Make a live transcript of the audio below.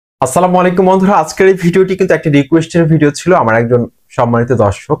আসসালামু আলাইকুম বন্ধুরা, আজকের এই ভিডিওটি কিন্তু একটা রিকোয়েস্টের ভিডিও ছিল। আমার একজন সম্মানিত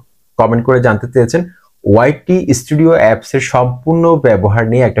দর্শক কমেন্ট করে জানতে চেয়েছেন ওয়াইটি স্টুডিও অ্যাপস এর সম্পূর্ণ ব্যবহার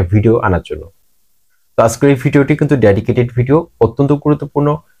নিয়ে একটা ভিডিও আনার জন্য। তো আজকের এই ভিডিওটি কিন্তু ডেডিকেটেড ভিডিও, অত্যন্ত গুরুত্বপূর্ণ।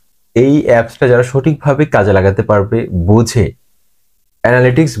 এই অ্যাপসটা যারা সঠিকভাবে কাজে লাগাতে পারবে, বুঝে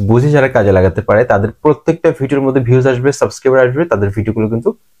অ্যানালিটিক্স বুঝে যারা কাজে লাগাতে পারে, তাদের প্রত্যেকটা ভিডিওর মধ্যে ভিউজ আসবে, সাবস্ক্রাইবার আসবে, তাদের ভিডিওগুলো কিন্তু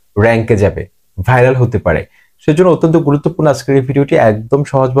র্যাঙ্কে যাবে, ভাইরাল হতে পারে। সেজন্য অত্যন্ত গুরুত্বপূর্ণ আজকের এই ভিডিওটি। একদম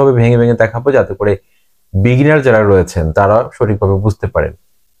সহজভাবে ভেঙে ভেঙে দেখাবো, যাতে করে বিগিনার যারা রয়েছেন তারা সঠিকভাবে বুঝতে পারেন।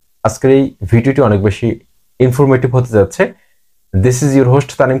 আজকের এই ভিডিওটি অনেক বেশি ইনফরমেটিভ হতে যাচ্ছে। This is your host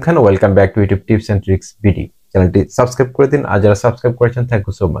Tanim Khan, welcome back to YouTube tips and tricks video. চ্যানেলটি সাবস্ক্রাইব করে দিন, আর যারা সাবস্ক্রাইব করেছেন থ্যাংক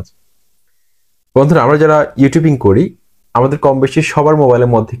ইউ সো মাচ। বন্ধুরা, আমরা যারা ইউটিউবিং করি, আমাদের কম বেশি সবার মোবাইলের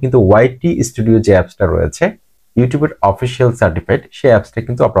মধ্যে কিন্তু ওয়াইটি স্টুডিও যে অ্যাপসটা রয়েছে, ইউটিউবের অফিসিয়াল সার্টিফাইড, সেই অ্যাপসটা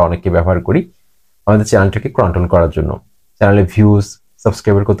কিন্তু আমরা অনেকে ব্যবহার করি আমাদের চ্যানেলটাকে কন্ট্রোল করার জন্য। চ্যানেলে ভিউজ,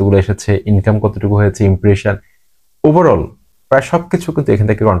 সাবস্ক্রাইবার কতগুলো এসেছে, ইনকাম কতটুকু হয়েছে, ইমপ্রেশন, ওভারঅল প্রায় সবকিছু কিন্তু এখান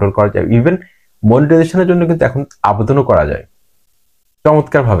থেকে কন্ট্রোল করা যায়। ইভেন মনিটাইজেশনের জন্য কিন্তু এখন আবেদনও করা যায়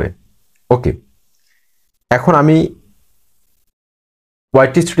চমৎকার ভাবে। ওকে, এখন আমি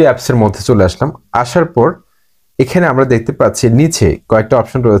ওয়াইটি স্টুডিও অ্যাপস এর মধ্যে চলে আসলাম। আসার পর এখানে আমরা দেখতে পাচ্ছি নিচে কয়েকটা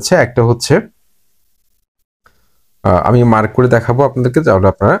অপশন রয়েছে। একটা হচ্ছে, আমি মার্ক করে দেখাবো আপনাদেরকে, তাহলে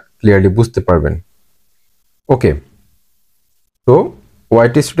আপনারা ক্লিয়ারলি বুঝতে পারবেন। ওকে, তো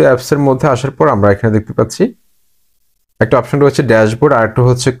ওয়াইটি স্টুডিও অ্যাপস এর মধ্যে আসার পর আমরা এখানে দেখতে পাচ্ছি একটা অপশন রয়েছে ড্যাশবোর্ড, আরেকটা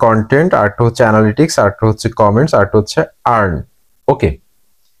হচ্ছে কন্টেন্ট, আরেকটা হচ্ছে অ্যানালিটিক্স, আরেকটা হচ্ছে কমেন্টস, আরেকটা হচ্ছে আর্ন। ওকে,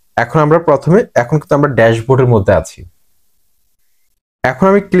 এখন কিন্তু আমরা ড্যাশবোর্ডের মধ্যে আছি। এখন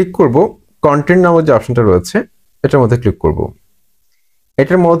আমি ক্লিক করব কন্টেন্ট নামক যে অপশনটা রয়েছে, এটার মধ্যে ক্লিক করব।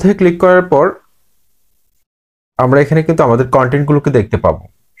 এটার মধ্যে ক্লিক করার পর আমরা এখানে কিন্তু আমাদের কন্টেন্টগুলোকে দেখতে পাবো,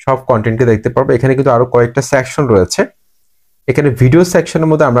 সব কন্টেন্টকে দেখতে পাবো। এখানে কিন্তু আরো কয়েকটা সেকশন রয়েছে। এখানে ভিডিও সেকশনের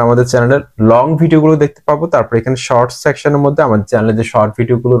মধ্যে আমরা আমাদের চ্যানেলের লং ভিডিওগুলো দেখতে পাবো। তারপর এখানে শর্টস সেকশনের মধ্যে আমাদের চ্যানেলে যে শর্ট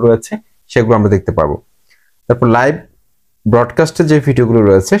ভিডিওগুলো রয়েছে সেগুলো আমরা দেখতে পাবো। তারপর লাইভ ব্রডকাস্টের যে ভিডিওগুলো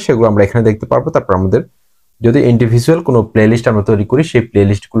রয়েছে সেগুলো আমরা এখানে দেখতে পাবো। তারপর আমাদের যদি ইন্ডিভিজুয়াল কোনো প্লেলিস্ট আমরা তৈরি করি, সেই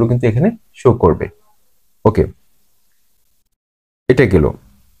প্লেলিস্টগুলো কিন্তু এখানে শো করবে। ওকে, এটা গেল।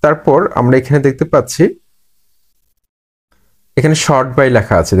 তারপর আমরা এখানে দেখতে পাচ্ছি এখানে শর্ট বাই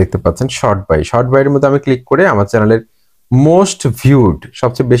লেখা আছে, দেখতে পাচ্ছেন শর্ট বাইয়ের মধ্যে আমি ক্লিক করে আমার চ্যানেলের মোস্ট ভিউড,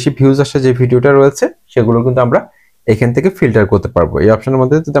 সবচেয়ে বেশি ভিউজ আসা যে ভিডিওটা রয়েছে সেগুলো কিন্তু আমরা এখান থেকে ফিল্টার করতে পারবো। এই অপশনের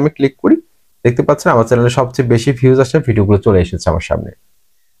মধ্যে যদি আমি ক্লিক করি, দেখতে পাচ্ছেন আমার চ্যানেলে সবচেয়ে বেশি ভিউজ আসা ভিডিওগুলো চলে এসেছে আমার সামনে।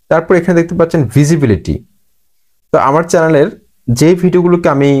 তারপর এখানে দেখতে পাচ্ছেন ভিজিবিলিটি। তো আমার চ্যানেলের যে ভিডিওগুলোকে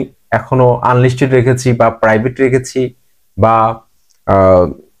আমি এখনো আনলিস্টেড রেখেছি বা প্রাইভেট রেখেছি, বা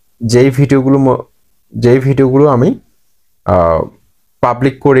যেই ভিডিওগুলো আমি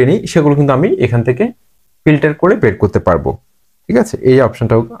পাবলিক করিনি, সেগুলো কিন্তু আমি এখান থেকে ফিল্টার করে বের করতে পারবো। ঠিক আছে, এই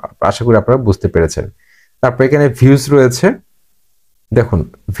অপশনটাও আশা করি আপনারা বুঝতে পেরেছেন। তারপর এখানে ভিউজ রয়েছে, দেখুন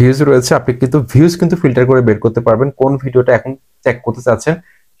ভিউজ রয়েছে। আপনি কিন্তু ভিউজ কিন্তু ফিল্টার করে বের করতে পারবেন। কোন ভিডিওটা এখন চেক করতে চাচ্ছেন,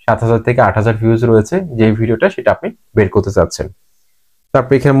 7,000 থেকে 8,000 ভিউজ রয়েছে যে ভিডিওটা, সেটা আপনি বের করতে চাচ্ছেন।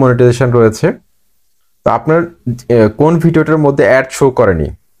 তারপর এখানে মনিটাইজেশন রয়েছে। তো আপনার কোন ভিডিওটার মধ্যে অ্যাড শো করেনি,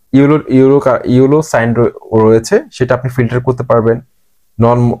 ইউলো সাইন রয়েছে, সেটা আপনি ফিল্টার করতে পারবেন।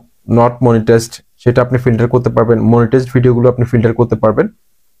 নট মনিটাইজড, সেটা আপনি ফিল্টার করতে পারবেন। মনিটাইজড ভিডিওগুলো আপনি ফিল্টার করতে পারবেন।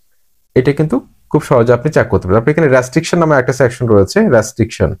 এটা কিন্তু খুব সহজে আপনি চেক করতে পারবেন। আপনি এখানে রেস্ট্রিকশন নামে একটা সেকশন রয়েছে,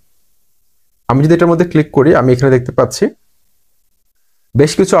 রেস্ট্রিকশন। আমি যদি এটার মধ্যে ক্লিক করি, আমি এখানে দেখতে পাচ্ছি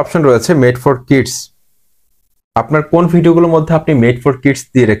বেশ কিছু অপশন রয়েছে মেড ফর কিডস। আপনার কোন ভিডিওগুলোর মধ্যে আপনি মেড ফর কিডস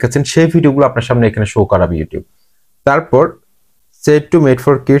দিয়ে রেখেছেন, সেই ভিডিওগুলো আপনার সামনে এখানে শো করাবে ইউটিউব। তারপর set two made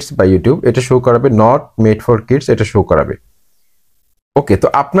for kids বা ইউটিউব, এটা শো করাবে। নট মেড ফর কিডস, এটা শো করাবে। ওকে, তো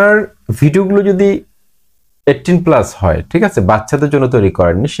আপনার ভিডিওগুলো যদি 18+ হয়, ঠিক আছে, বাচ্চাদের জন্য তৈরি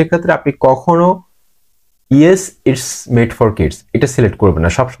করেননি, সেক্ষেত্রে আপনি কখনো yes it's made for kids এটা সিলেক্ট করবেন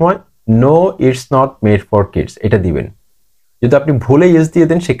না। সবসময় no it's not made for kids এটা দিবেন। যদি আপনি ভুলে ইয়েস দিয়ে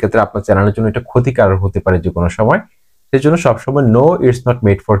দেন, সেক্ষেত্রে আপনার চ্যানেলের জন্য এটা ক্ষতিকারক হতে পারে যে কোনো সময়। সেই জন্য সবসময় no it's not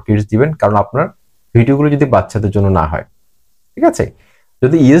made for kids দিবেন, কারণ আপনার ভিডিওগুলো যদি বাচ্চাদের জন্য না হয়। ঠিক আছে,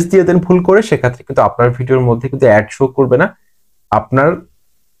 যদি ইয়েস দিয়ে দেন ভুল করে, সেক্ষেত্রে কিন্তু আপনার ভিডিওর মধ্যে কিন্তু অ্যাড শো করবে না। আপনার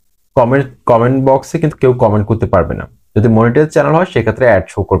কমেন্ট বক্সে কিন্তু কেউ কমেন্ট করতে পারবে না। যদি মনিটাইজ চ্যানেল হয়, সেক্ষেত্রে অ্যাড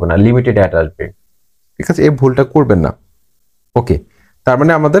শো করবে না, লিমিটেড অ্যাড আসবে। ঠিক আছে, এই ভুলটা করবেন না। ওকে, তার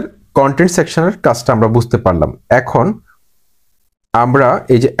মানে আমাদের কন্টেন্ট সেকশনের কাজটা আমরা বুঝতে পারলাম। এখন আমরা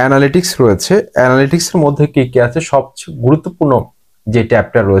এই যে অ্যানালিটিক্স রয়েছে, অ্যানালিটিক্স এর মধ্যে কি কি আছে, সবচেয়ে গুরুত্বপূর্ণ যে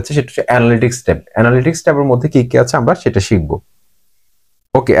ট্যাবটা রয়েছে সেটা হচ্ছে অ্যানালিটিক্স ট্যাব। অ্যানালিটিক্স ট্যাবের মধ্যে কি কি আছে আমরা সেটা শিখবো।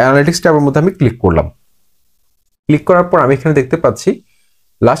 ওকে, অ্যানালিটিক্স ট্যাবের মধ্যে আমি ক্লিক করলাম। ক্লিক করার পর আমি এখানে দেখতে পাচ্ছি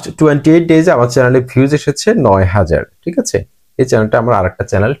লাস্ট 28 ডেজে আমার চ্যানেলে ভিউজ এসেছে 9,000। ঠিক আছে, এই চ্যানেলটা আমার আরেকটা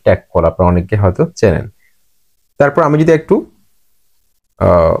চ্যানেল ট্যাগ করা, আপনারা অনেকে হয়তো চেনেন। তারপর আমি যদি একটু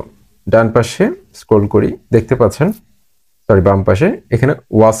ডান পাশে স্ক্রল করি, দেখতে পাচ্ছেন, সরি বাম পাশে, এখানে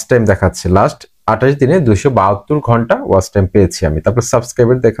ওয়াচ টাইম দেখাচ্ছে লাস্ট 28 দিনে 272 ঘন্টা ওয়াচ টাইম পেয়েছি আমি। তারপর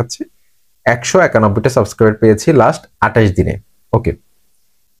সাবস্ক্রাইবার দেখাচ্ছে 191টা সাবস্ক্রাইবার পেয়েছি লাস্ট 28 দিনে। ওকে,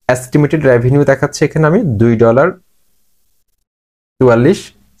 এস্টিমেটেড রেভিনিউ দেখাচ্ছে এখানে আমি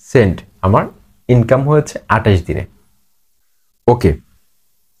 $2.44 আমার ইনকাম হয়েছে 28 দিনে। ওকে,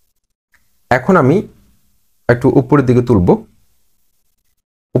 এখন আমি একটু উপরের দিকে তুলবো।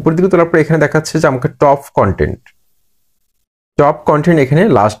 উপরের দিকে তোলার পর এখানে দেখাচ্ছে যে আমাকে টপ কন্টেন্ট এখানে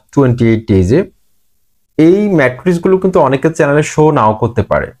লাস্ট 28 ডেজে। এই ম্যাট্রিক্স গুলো কিন্তু অনেকের চ্যানেলে শো নাও করতে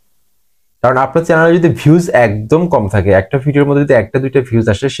পারে, কারণ আপনার চ্যানেলে যদি ভিউজ একদম কম থাকে, একটা ভিডিওর মধ্যে যদি একটা দুইটা ভিউজ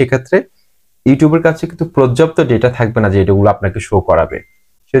আসে, সেক্ষেত্রে ইউটিউবের কাছে কিন্তু পর্যাপ্ত ডেটা থাকবে না যে এটাগুলো আপনাকে শো করাবে।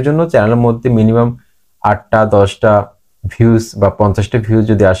 সেজন্য চ্যানেলের মধ্যে মিনিমাম 8টা 10টা ভিউজ বা 50টা ভিউজ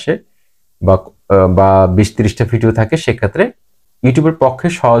যদি আসে বা 20-30টা ভিডিও থাকে, সেক্ষেত্রে ইউটিউবের পক্ষে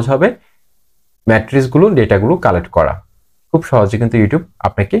সহজ হবে ম্যাট্রিক্স গুলো, ডেটাগুলো কালেক্ট করা। খুব সহজে কিন্তু ইউটিউব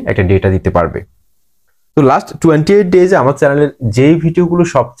আপনাকে একটা ডেটা দিতে পারবে। তো লাস্ট 28 ডেজে আমার চ্যানেলের যেই ভিডিওগুলো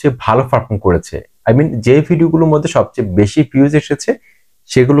সবচেয়ে ভালো পারফর্ম করেছে, আই মিন যে ভিডিওগুলোর মধ্যে সবচেয়ে বেশি ভিউজ এসেছে,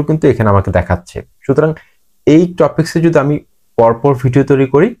 সেগুলো কিন্তু এখানে আমাকে দেখাচ্ছে। সুতরাং এই টপিকসে যদি আমি পরপর ভিডিও তৈরি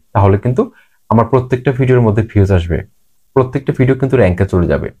করি, তাহলে কিন্তু আমার প্রত্যেকটা ভিডিওর মধ্যে ভিউজ আসবে, প্রত্যেকটা ভিডিও কিন্তু র্যাঙ্কে চলে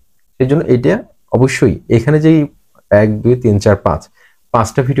যাবে। সেই জন্য এটা অবশ্যই এখানে যেই 1 2 3 4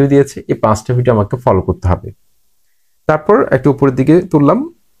 5টা ভিডিও দিয়েছে, এই 5টা ভিডিও আমাকে ফলো করতে হবে। তারপর একটু উপরের দিকে তুললাম,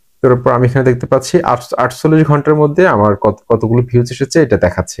 তারপর আমি এখানে দেখতে পাচ্ছি 48 ঘন্টার মধ্যে আমার কতগুলো ভিউজ এসেছে এটা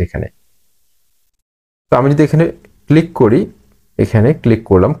দেখাচ্ছে এখানে। তো আমি যদি এখানে ক্লিক করি, এখানে ক্লিক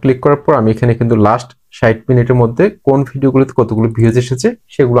করলাম, ক্লিক করার পর আমি এখানে কিন্তু লাস্ট 60 মিনিটের মধ্যে কোন ভিডিওগুলোতে কতগুলো ভিউজ এসেছে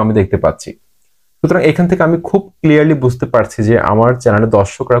সেগুলো আমি দেখতে পাচ্ছি। সুতরাং এখান থেকে আমি খুব ক্লিয়ারলি বুঝতে পারছি যে আমার চ্যানেলে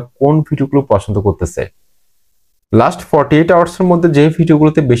দর্শকরা কোন ভিডিওগুলো পছন্দ করতেছে। লাস্ট 48 আওয়ার্সের মধ্যে যে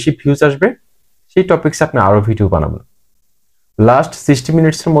ভিডিওগুলোতে বেশি ভিউজ আসবে, সেই টপিকসে আপনি আরো ভিডিও বানাবেন। লাস্ট 60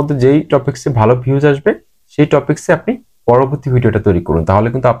 মিনিটসের মধ্যে যেই টপিকসে ভালো ভিউজ আসবে, সেই টপিকসে আপনি পরবর্তী ভিডিওটা তৈরি করুন, তাহলে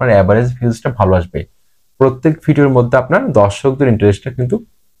কিন্তু আপনার অ্যাভারেজ ভিউজটা ভালো আসবে। প্রত্যেক ভিডিওর মধ্যে আপনার দর্শকদের ইন্টারেস্টটা কিন্তু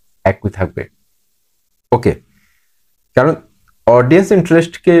একই থাকবে। ওকে, কারণ অডিয়েন্স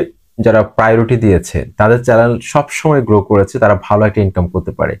ইন্টারেস্টকে যারা প্রায়োরিটি দিয়েছে, তাদের চ্যানেল সব সময় গ্রো করেছে, তারা ভালো একটা ইনকাম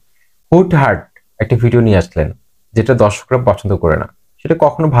করতে পারে। হুটহাট একটা ভিডিও নিয়ে আসলেন যেটা দর্শকরা পছন্দ করে না, সেটা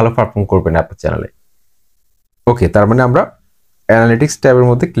কখনো ভালো পারফর্ম করবে না আপনার চ্যানেলে। ওকে, তার মানে আমরা অ্যানালিটিক্স ট্যাবের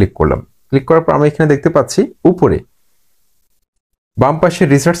মধ্যে ক্লিক করলাম। ক্লিক করার পর আমরা এখানে দেখতে পাচ্ছি উপরে বাম পাশে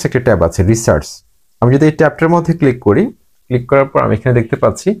রিসার্চ একটা ট্যাব আছে, রিসার্চ। আমি যদি এই ট্যাবটার মধ্যে ক্লিক করি, ক্লিক করার পর আমি এখানে দেখতে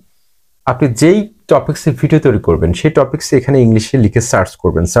পাচ্ছি আপনি যেই টপিকসে ভিডিও তৈরি করবেন, সেই টপিকসে এখানে ইংলিশে লিখে সার্চ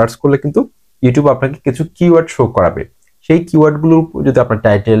করবেন। সার্চ করলে কিন্তু ইউটিউব আপনাকে কিছু কিওয়ার্ড শো করাবে। সেই কিওয়ার্ডগুলো যদি আপনার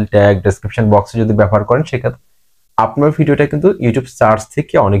টাইটেল, ট্যাগ, ডেসক্রিপশন বক্সে যদি ব্যবহার করেন, সেক্ষেত্রে আপনার ভিডিওটা কিন্তু ইউটিউব সার্চ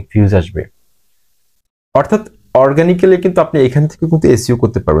থেকে অনেক ভিউজ আসবে। অর্থাৎ অর্গানিক্যালি কিন্তু আপনি এখান থেকে কিন্তু এসইও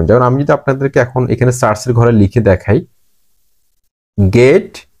করতে পারবেন। যেমন আমি যদি আপনাদেরকে এখন এখানে সার্চের ঘরে লিখে দেখাই,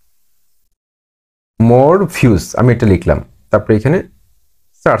 গেট মোর ভিউজ, আমি এটা লিখলাম, তারপরে এখানে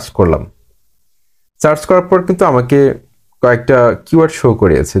সার্চ করলাম। সার্চ করার পর কিন্তু আমাকে কয়েকটা কিওয়ার্ড শো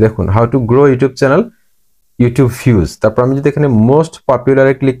করিয়েছে। দেখুন, how to grow YouTube channel, YouTube views. তারপর আমি যদি এখানে মোস্ট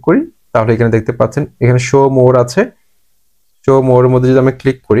পপুলারে ক্লিক করি, তাহলে এখানে দেখতে পাচ্ছেন এখানে শো মোর আছে। শো মোর মধ্যে যদি আমি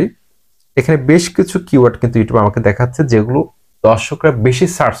ক্লিক করি, এখানে বেশ কিছু কিওয়ার্ড কিন্তু ইউটিউব আমাকে দেখাচ্ছে, যেগুলো দর্শকরা বেশি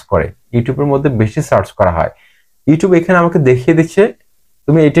সার্চ করে, ইউটিউবের মধ্যে বেশি সার্চ করা হয়। ইউটিউব এখানে আমাকে দেখিয়ে দিচ্ছে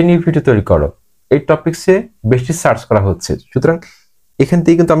তুমি এটা নিয়ে ভিডিও তৈরি করো, এই টপিকসে বেশি সার্চ করা হচ্ছে। সুতরাং এখান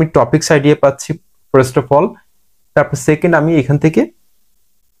থেকে কিন্তু আমি টপিকস আইডিয়া পাচ্ছি ফার্স্ট অফ অল। তারপর সেকেন্ড, আমি এখান থেকে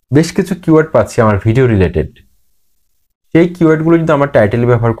বেশ কিছু কিওয়ার্ড পাচ্ছি আমার ভিডিও রিলেটেড। সেই কিওয়ার্ডগুলো কিন্তু আমার টাইটেলে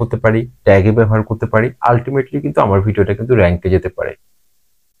ব্যবহার করতে পারি, ট্যাগে ব্যবহার করতে পারি, আলটিমেটলি কিন্তু আমার ভিডিওটা কিন্তু র্যাঙ্কে যেতে পারে।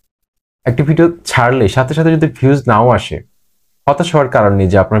 একটি ভিডিও ছাড়লে সাথে সাথে যদি ভিউজ নাও আসে, হতাশ হওয়ার কারণ নেই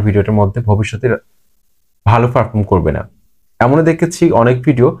যে আপনার ভিডিওটার মধ্যে ভবিষ্যতে ভালো পারফর্ম করবে না। এমনও দেখেছি অনেক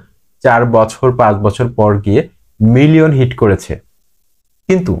ভিডিও 4 বছর 5 বছর পর গিয়ে মিলিয়ন হিট করেছে,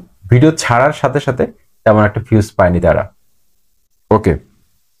 কিন্তু ভিডিও ছাড়ার সাথে সাথে তেমন একটা ভিউজ পায়নি তারা। ওকে,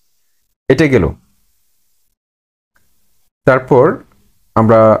 এটা গেল। তারপর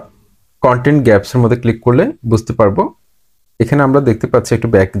আমরা কন্টেন্ট গ্যাপসের মধ্যে ক্লিক করলে বুঝতে পারবো। এখানে আমরা দেখতে পাচ্ছি, একটু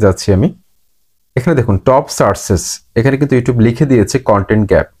ব্যাক যাচ্ছি আমি। এখানে দেখুন টপ সার্চেস, এখানে কিন্তু ইউটিউব লিখে দিয়েছে কন্টেন্ট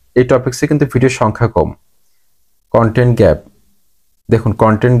গ্যাপ। এই টপিকসে কিন্তু ভিডিওর সংখ্যা কম। কন্টেন্ট গ্যাপ, দেখুন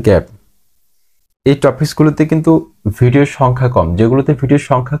কন্টেন্ট গ্যাপ, এই টপিকসগুলোতে কিন্তু ভিডিওর সংখ্যা কম। যেগুলোতে ভিডিওর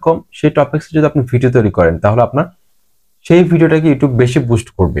সংখ্যা কম, সেই টপিকসে যদি আপনি ভিডিও তৈরি করেন, তাহলে আপনার সেই ভিডিওটাকে ইউটিউব বেশি বুস্ট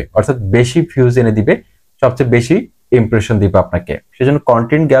করবে, অর্থাৎ বেশি ভিউজ এনে দিবে, সবচেয়ে বেশি ইমপ্রেশন দিবে আপনাকে। সেজন্য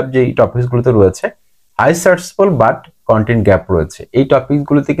কন্টেন্ট গ্যাপ যে টপিকসগুলোতে রয়েছে, high searchable but content gap রয়েছে, এই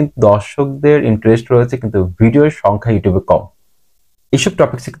টপিকসগুলোতে কিন্তু দর্শকদের ইন্টারেস্ট রয়েছে, কিন্তু ভিডিওর সংখ্যা ইউটিউবে কম। এইসব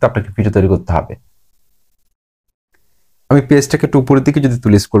টপিকসে কিন্তু আপনাকে ভিডিও তৈরি করতে হবে। আমি পেজটাকে একটু উপরের দিকে যদি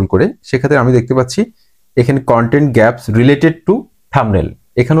তুলে স্ক্রল করে, সেক্ষেত্রে আমি দেখতে পাচ্ছি এখানে content gaps related to thumbnail,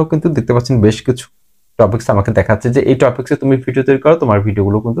 এখানেও কিন্তু দেখতে পাচ্ছেন বেশ কিছু টপিকস আমাকে দেখাচ্ছে যে এই টপিকসে তুমি ভিডিও তৈরি করো, তোমার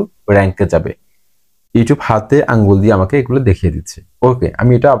ভিডিওগুলো কিন্তু র্যাঙ্কে যাবে। ইউটিউব হাতে আঙ্গুল দিয়ে আমাকে এগুলো দেখিয়ে দিচ্ছে। ওকে,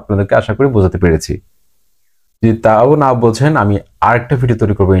 আমি এটা আপনাদেরকে আশা করি বোঝাতে পেরেছি। যদি তাও না বোঝেন, আমি আরেকটা ভিডিও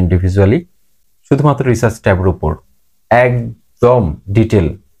তৈরি করবো ইন্ডিভিজুয়ালি, শুধুমাত্র রিসার্চ ট্যাবের উপর, একদম ডিটেল,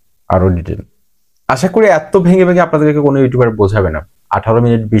 আরো ডিটেল। আশা করি এত ভেঙে ভেঙে আপনাদেরকে কোনো ইউটিউবার বোঝাবে না। 18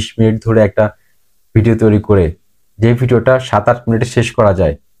 মিনিট 20 মিনিট ধরে একটা ভিডিও তৈরি করে, যে ভিডিওটা 7-8 মিনিটে শেষ করা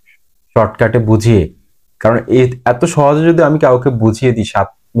যায় শর্টকাটে বুঝিয়ে। কারণ এত সহজে যদি আমি কাউকে বুঝিয়ে দিই 7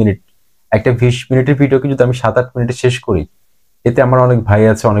 মিনিট, একটা 20 মিনিটের ভিডিওকে যদি আমি 7-8 মিনিটে শেষ করি, এতে আমার অনেক ভাই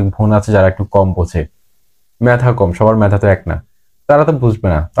আছে, অনেক বোন আছে যারা একটু কম বোঝে, মেধা কম, সবার মেধা তো এক না, তারা তো বুঝবে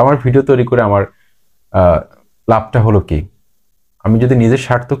না। তো আমার ভিডিও তৈরি করে আমার লাভটা হলো কি? আমি যদি নিজের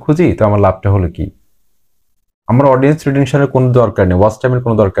স্বার্থ খুঁজি, তো আমার লাভটা হলো কি? আমার অডিয়েন্স রিটেনশনের কোনো দরকার নেই, ওয়াচ টাইমের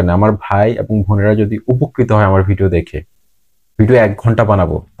কোনো দরকার নেই। আমার ভাই এবং বোনেরা যদি উপকৃত হয় আমার ভিডিও দেখে, ভিডিও 1 ঘন্টা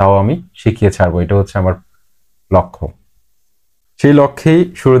বানাবো, তাও আমি শিখিয়ে ছাড়বো, এটা হচ্ছে আমার লক্ষ্য। সেই লক্ষ্যেই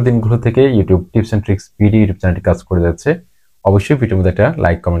শুরুর দিনগুলো থেকে YouTube tips and tricks video YouTube চ্যানেলটি কাজ করে যাচ্ছে। অবশ্যই ভিডিওর মধ্যে একটা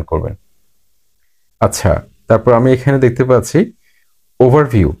লাইক কমেন্ট করবেন। আচ্ছা, তারপর আমি এখানে দেখতে পাচ্ছি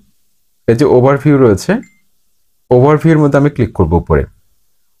ওভারভিউ। এই যে ওভারভিউ রয়েছে, ওভারভিউর মধ্যে আমি ক্লিক করব উপরে।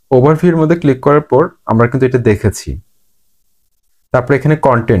 ওভারভিউর মধ্যে ক্লিক করার পর আমরা কিন্তু এটা দেখেছি। তারপর এখানে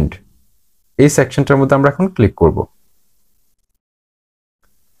কন্টেন্ট, এই সেকশনটার মধ্যে আমরা এখন ক্লিক করব।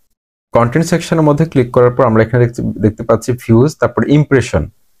 কন্টেন্ট সেকশনের মধ্যে ক্লিক করার পর আমরা এখানে দেখতে পাচ্ছি ভিউজ, তারপর ইমপ্রেশন।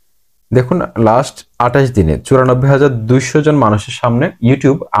 দেখুন লাস্ট 28 দিনে 94,200 জন মানুষের সামনে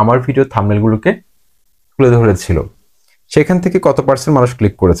ইউটিউব আমার ভিডিও থাম্বনেলগুলোকে তুলে ধরেছিল। সেখান থেকে কত পার্সেন্ট মানুষ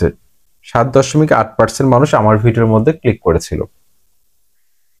ক্লিক করেছে? 7.8% মানুষ আমার ভিডিওর মধ্যে ক্লিক করেছিল।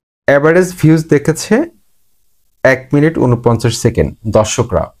 অ্যাভারেজ ভিউজ দেখেছে 1 মিনিট 49 সেকেন্ড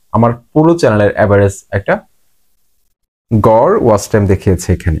দর্শকরা। আমার পুরো চ্যানেলের অ্যাভারেজ একটা গড় ওয়াচ টাইম দেখিয়েছে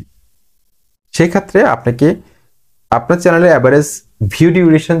এখানে। সেই ক্ষেত্রে আপনাকে আপনার চ্যানেলের অ্যাভারেজ ভিউ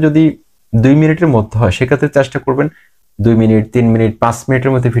ডিউরেশন যদি 2 মিনিটের মধ্যে হয়, সেক্ষেত্রে চেষ্টা করবেন 2 মিনিট 3 মিনিট 5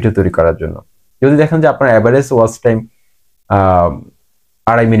 মিনিটের মধ্যে ভিডিও তৈরি করার জন্য। যদি দেখেন যে আপনার average watch time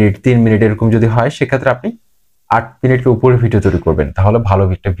 2.5 minute 3 minute এরকম যদি হয়, সেক্ষেত্রে আপনি 8 মিনিটের উপরে ভিডিও তৈরি করবেন, তাহলে ভালো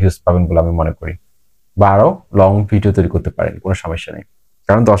একটা ভিউজ পাবেন বলে আমি মনে করি। বা আরো লং ভিডিও তৈরি করতে পারেন, কোনো সমস্যা নেই,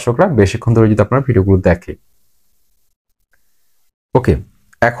 কারণ দর্শকরা বেশিক্ষণ ধরে যদি আপনার ভিডিওগুলো দেখে। ওকে,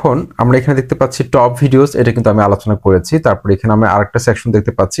 এখন আমরা এখানে দেখতে পাচ্ছি টপ ভিডিওস, এটা কিন্তু আমি আলোচনা করেছি। তারপর এখানে আমি আরেকটা সেকশন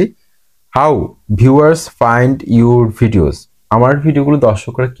দেখতে পাচ্ছি, how viewers find your videos, আমার ভিডিওগুলো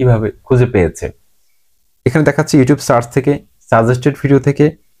দর্শকরা কিভাবে খুঁজে পেয়েছে। এখানে দেখাচ্ছি ইউটিউব সার্চ থেকে, সাজেস্টেড ভিডিও থেকে,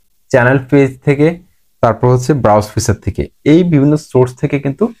 চ্যানেল পেজ থেকে, তারপর হচ্ছে ব্রাউজ ফিচার থেকে, এই বিভিন্ন সোর্স থেকে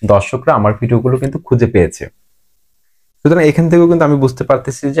কিন্তু দর্শকরা আমার ভিডিওগুলো কিন্তু খুঁজে পেয়েছে। সুতরাং এখান থেকেও কিন্তু আমি বুঝতে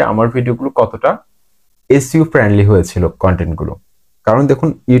পারতেছি যে আমার ভিডিওগুলো কতটা এসইও ফ্রেন্ডলি হয়েছিল কন্টেন্টগুলো। কারণ দেখুন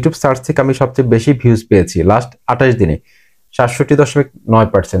ইউটিউব সার্চ থেকে আমি সবচেয়ে বেশি ভিউজ পেয়েছি লাস্ট 28 দিনে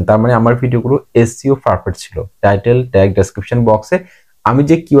 67.9%। তার মানে আমার ভিডিওগুলো এসইও পারফেক্ট ছিল। টাইটেল, ট্যাগ, ডেসক্রিপশন বক্সে আমি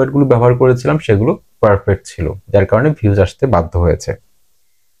যে কিওয়ার্ডগুলো ব্যবহার করেছিলাম সেগুলো পারফেক্ট ছিল, যার কারণে ভিউজ আসতে বাধ্য হয়েছে।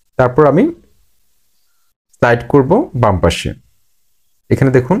 তারপর আমি স্লাইড করব বাম পাশে। এখানে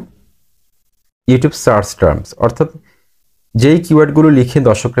দেখুন ইউটিউব সার্চ টার্মস, অর্থাৎ যেই কিওয়ার্ডগুলো লিখে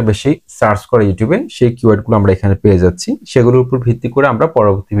দর্শকরা বেশি সার্চ করে ইউটিউবে, সেই কিওয়ার্ডগুলো আমরা এখানে পেয়ে যাচ্ছি। সেগুলোর উপর ভিত্তি করে আমরা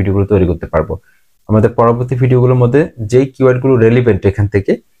পরবর্তী ভিডিওগুলো তৈরি করতে পারবো। আমাদের পরবর্তী ভিডিওগুলোর মধ্যে যেই কিওয়ার্ডগুলো রেলিভেন্ট এখান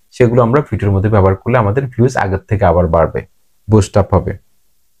থেকে, সেগুলো আমরা ভিডিওর মধ্যে ব্যবহার করলে আমাদের ভিউজ আগের থেকে আবার বাড়বে, বুস্ট আপ হবে।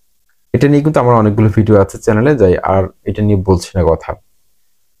 এটা নিয়ে কিন্তু আমার অনেকগুলো ভিডিও আছে চ্যানেলে, যাই আর এটা নিয়ে বলছি না কথা।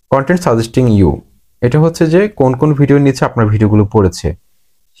 কন্টেন্ট সাজেস্টিং ইউ, এটা হচ্ছে যে কোন কোন ভিডিও নিচে আপনার ভিডিওগুলো পড়েছে,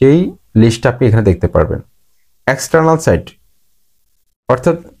 সেই লিস্ট আপনি এখানে দেখতে পারবেন। এক্সটার্নাল সাইট,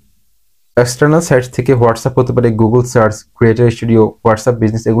 অর্থাৎ এক্সটার্নাল সাইট থেকে হোয়াটসঅ্যাপ হতে পারে, Google search, creator studio, WhatsApp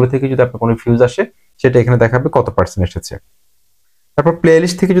business, এগুলো থেকে যদি আপনার কোনো ভিউজ আসে, সেটা এখানে দেখাবে কত পার্সেন্ট এসেছে। তারপর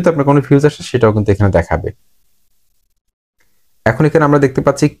প্লেলিস্ট থেকে যদি আপনার কোনো ভিউজ আসে, সেটাও কিন্তু এখানে দেখাবে। এখন এখানে আমরা দেখতে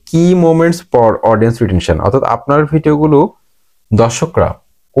পাচ্ছি কি মোমেন্টস ফর অডিয়েন্স রিটেনশন, অর্থাৎ আপনার ভিডিওগুলো দর্শকরা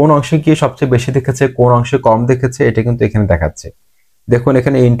কোন অংশে গিয়ে সবচেয়ে বেশি দেখেছে, কোন অংশে কম দেখেছে, এটা কিন্তু এখানে দেখাচ্ছে। দেখুন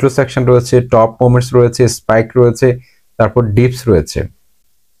এখানে ইন্ট্রো সেকশন রয়েছে, টপ মোমেন্টস রয়েছে, স্পাইক রয়েছে, তারপর ডিপস রয়েছে।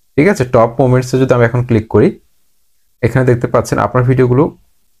 ঠিক আছে, টপ মোমেন্টসে যদি আমি এখন ক্লিক করি, এখানে দেখতে পাচ্ছেন আপনার ভিডিওগুলো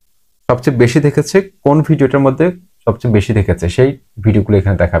সবচেয়ে বেশি দেখেছে, কোন ভিডিওটার মধ্যে সবচেয়ে বেশি দেখেছে সেই ভিডিওগুলো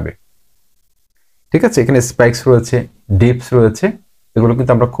এখানে দেখাবে। ঠিক আছে, এখানে স্পাইকস রয়েছে, ডিপস রয়েছে, এগুলো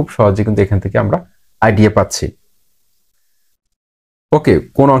কিন্তু আমরা খুব সহজে কিন্তু এখান থেকে আমরা আইডিয়া পাচ্ছি। ওকে,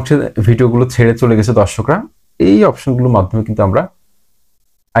 কোন অংশে ভিডিওগুলো ছেড়ে চলে গেছে দর্শকরা, এই অপশনগুলোর মাধ্যমে কিন্তু আমরা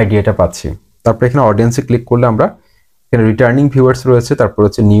আইডিয়াটা পাচ্ছি। তারপর এখানে অডিয়েন্সে ক্লিক করলে আমরা এখানে রিটার্নিং ভিউয়ার্স রয়েছে, তারপর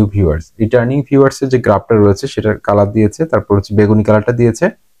হচ্ছে নিউ ভিউয়ার্স। রিটার্নিং ভিউয়ার্সের যে গ্রাফটা রয়েছে সেটার কালার দিয়েছে, তারপর হচ্ছে বেগুনি কালারটা দিয়েছে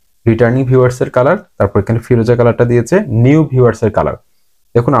রিটার্নিং ভিউয়ার্সের কালার, তারপর এখানে ফিরোজা কালারটা দিয়েছে নিউ ভিউয়ার্সের কালার।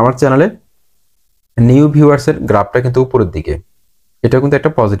 দেখুন আমার চ্যানেলে নিউ ভিউয়ার্সের গ্রাফটা কিন্তু উপরের দিকে, এটা কিন্তু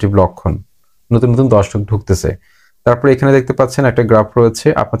একটা পজিটিভ লক্ষণ, নতুন নতুন দর্শক ঢুকতেছে। তারপরে এখানে দেখতে পাচ্ছেন একটা গ্রাফ রয়েছে,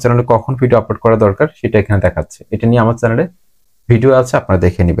 আপনার চ্যানেলে কখন ভিডিও আপলোড করা দরকার সেটা এখানে দেখাচ্ছে। এটা নিয়ে আমার চ্যানেলে ভিডিও আছে, আপনারা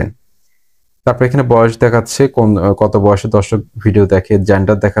দেখে নেবেন। তারপর এখানে বয়স দেখাচ্ছে, কোন কত বয়সের দর্শক ভিডিও দেখে,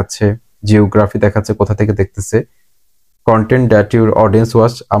 জেন্ডার দেখাচ্ছে, জিওগ্রাফি দেখাচ্ছে, কোথা থেকে দেখতেছে, content that your audience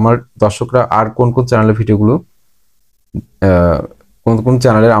watch, আমার দর্শকরা আর কোন কোন চ্যানেলের ভিডিওগুলো কোন কোন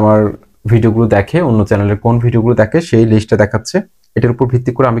চ্যানেলের আমার ভিডিওগুলো দেখে, অন্য চ্যানেলের কোন ভিডিওগুলো দেখে সেই লিস্টটা দেখাচ্ছে। এটার উপর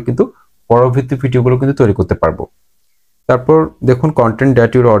ভিত্তি করে আমি কিন্তু পরবর্তী ভিডিওগুলো কিন্তু তৈরি করতে পারবো। তারপর দেখুন content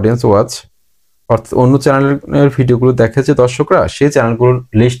that your audience watch, অর্থাৎ অন্য চ্যানেলের ভিডিওগুলো দেখে যে দর্শকরা, সেই চ্যানেলগুলোর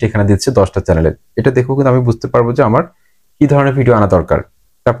লিস্ট এখানে দিচ্ছে 10টা চ্যানেলের। এটা দেখেও কিন্তু আমি বুঝতে পারবো যে আমার কি ধরনের ভিডিও আনা দরকার।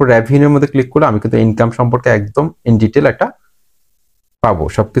 তারপর রেভিনিউর মধ্যে ক্লিক করলে আমি কিন্তু ইনকাম সম্পর্কে একদম ইন ডিটেল একটা পাবো,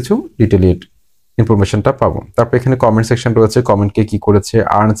 সবকিছু ডিটেইলড ইনফরমেশনটা পাবো। তারপর এখানে কমেন্ট সেকশন রয়েছে, কমেন্ট কে কি করেছে,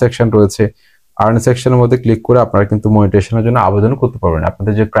 আর্ন সেকশন রয়েছে, আর্ন সেকশনের মধ্যে ক্লিক করে আপনারা কিন্তু মনিটাইজেশনের জন্য আবেদন করতে পারবেন।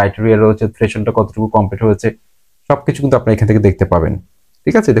 আপনাদের যে ক্রাইটেরিয়া রয়েছে, থ্রেশহোল্ডটা কতটুকু কমপ্লিট হয়েছে, সবকিছু কিন্তু আপনারা এখান থেকে দেখতে পাবেন।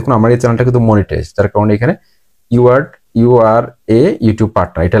 ঠিক আছে, দেখুন আমার এই চ্যানেলটা কিন্তু মনিটাইজ, যার কারণে এখানে you R A YouTube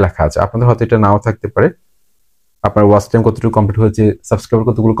partner এটা লেখা আছে। আপনাদের হয়তো এটা নাও থাকতে পারে, আপনার ওয়াচ টাইম কতটুকু কমপ্লিট হয়েছে, সাবস্ক্রাইবার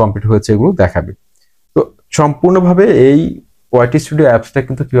কতগুলো কমপ্লিট হয়েছে, এগুলো দেখাবে। তো সম্পূর্ণভাবে এই ওয়াইটি স্টুডিও অ্যাপসটা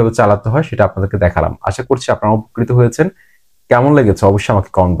কিন্তু কিভাবে চালাতে হয় সেটা আপনাদেরকে দেখালাম। আশা করছি আপনারা উপকৃত হয়েছেন। কেমন লেগেছে অবশ্যই আমাকে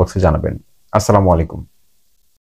কমেন্ট বক্সে জানাবেন। আসসালামু আলাইকুম।